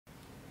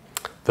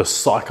the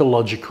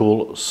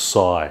psychological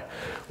sigh.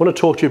 I want to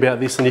talk to you about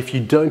this, and if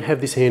you don't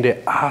have this handout,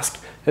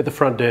 ask at the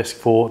front desk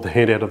for the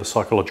handout of the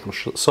psychological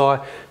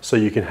sigh so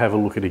you can have a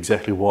look at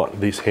exactly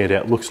what this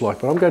handout looks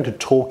like. But I'm going to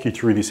talk you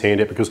through this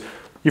handout because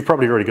you've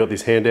probably already got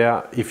this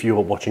handout if you're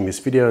watching this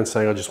video and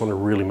saying, I just want to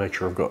really make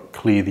sure I've got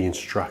clear the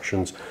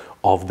instructions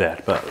of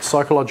that. But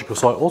psychological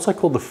sigh, also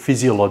called the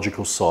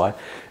physiological sigh,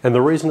 and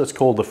the reason it's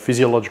called the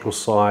physiological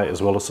sigh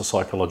as well as the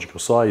psychological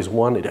sigh is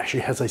one, it actually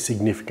has a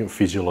significant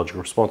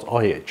physiological response. Oh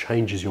yeah, it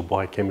changes your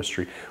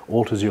biochemistry,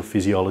 alters your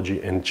physiology,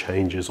 and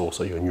changes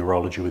also your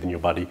neurology within your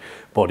body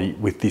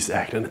with this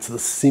act, and it's the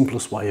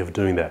simplest way of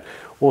doing that.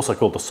 Also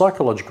called the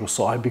psychological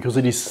sigh because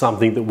it is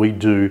something that we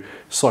do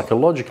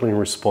psychologically in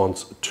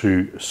response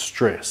to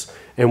stress.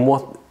 And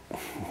what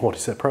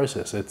is that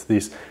process? It's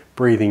this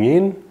breathing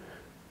in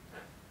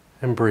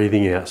and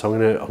breathing out. So I'm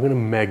going to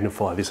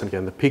magnify this, and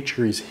again the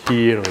picture is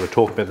here and I'm going to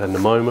talk about that in a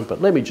moment, but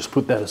let me just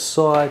put that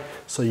aside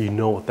so you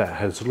know what that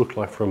has looked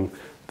like from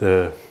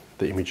the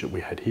image that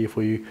we had here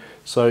for you.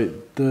 So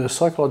the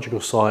psychological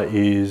sigh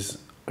is,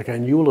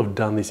 again, you will have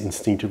done this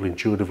instinctively,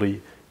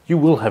 intuitively. You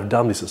will have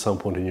done this at some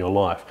point in your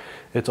life.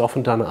 It's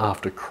often done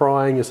after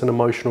crying as an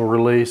emotional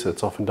release.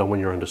 It's often done when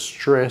you're under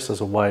stress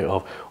as a way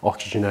of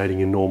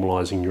oxygenating and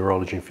normalizing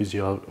neurology and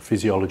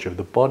physiology of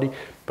the body,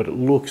 but it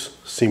looks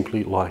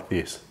simply like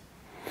this.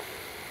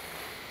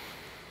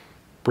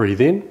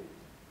 Breathe in,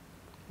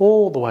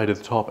 all the way to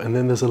the top, and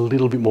then there's a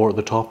little bit more at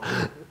the top,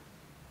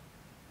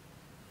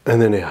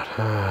 and then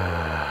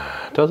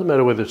out. Doesn't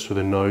matter whether it's through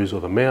the nose or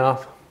the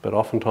mouth, but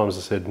oftentimes,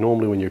 as I said,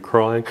 normally when you're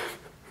crying,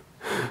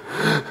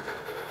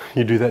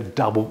 you do that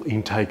double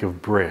intake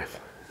of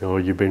breath. Or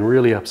you've been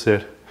really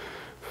upset.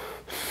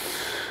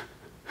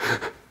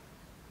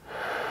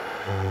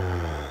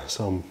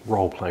 So I'm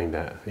role-playing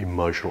that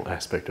emotional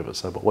aspect of it.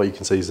 So, but what you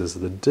can see is there's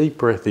the deep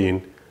breath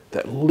in,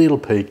 that little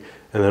peak,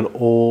 and then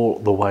all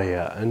the way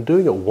out. And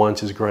doing it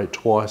once is great,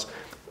 twice,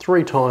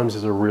 3 times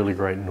is a really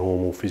great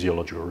normal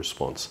physiological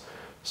response.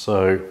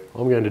 So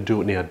I'm going to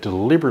do it now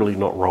deliberately,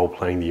 not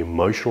role-playing the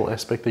emotional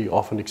aspect that you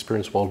often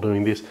experience while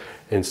doing this,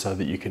 and so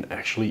that you can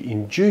actually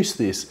induce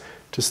this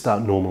to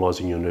start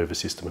normalizing your nervous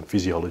system and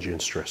physiology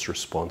and stress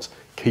response,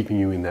 keeping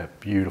you in that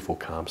beautiful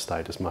calm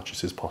state as much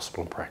as is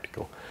possible and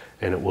practical.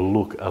 And it will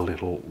look a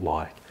little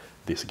like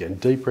this. Again,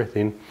 deep breath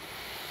in.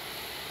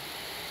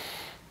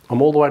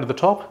 I'm all the way to the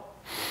top.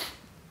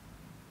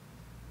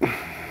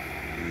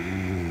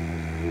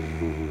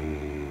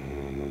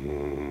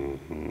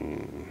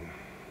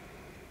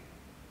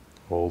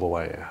 All the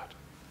way out.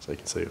 So you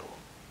can see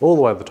all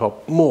the way to the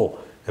top, more,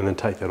 and then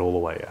take that all the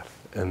way out.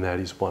 And that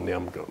is one. Now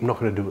I'm not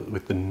going to do it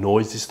with the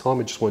noise this time.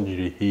 I just wanted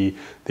you to hear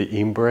the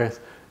in-breath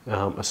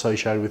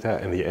associated with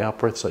that and the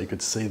out-breath, so you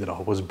could see that I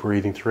was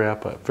breathing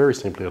throughout, but very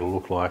simply it'll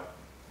look like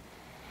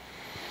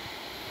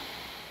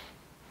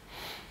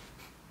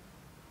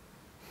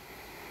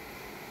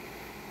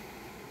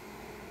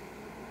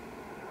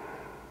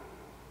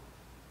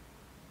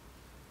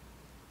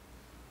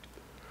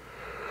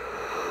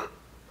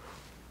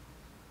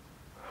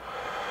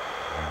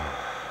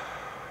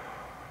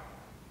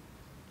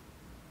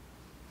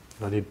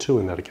I did 2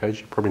 in that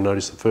occasion. You probably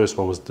noticed the first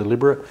one was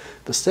deliberate.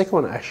 The second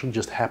one actually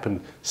just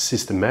happened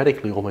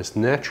systematically, almost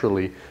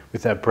naturally,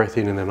 with that breath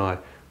in, and then I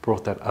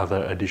brought that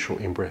other additional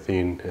in-breath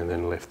in and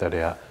then left that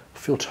out. I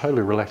feel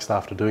totally relaxed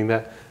after doing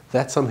that.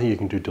 That's something you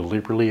can do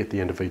deliberately at the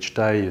end of each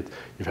day.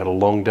 You've had a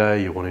long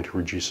day, you're wanting to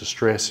reduce the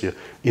stress, you're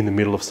in the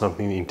middle of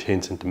something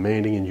intense and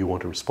demanding and you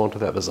want to respond to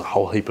that. There's a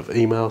whole heap of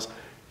emails.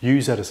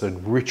 Use that as a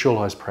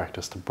ritualized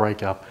practice to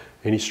break up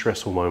any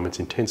stressful moments,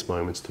 intense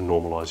moments, to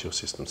normalize your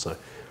system. So,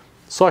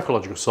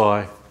 psychological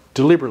sigh,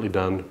 deliberately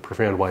done,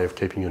 profound way of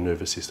keeping your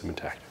nervous system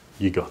intact.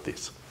 You got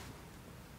this.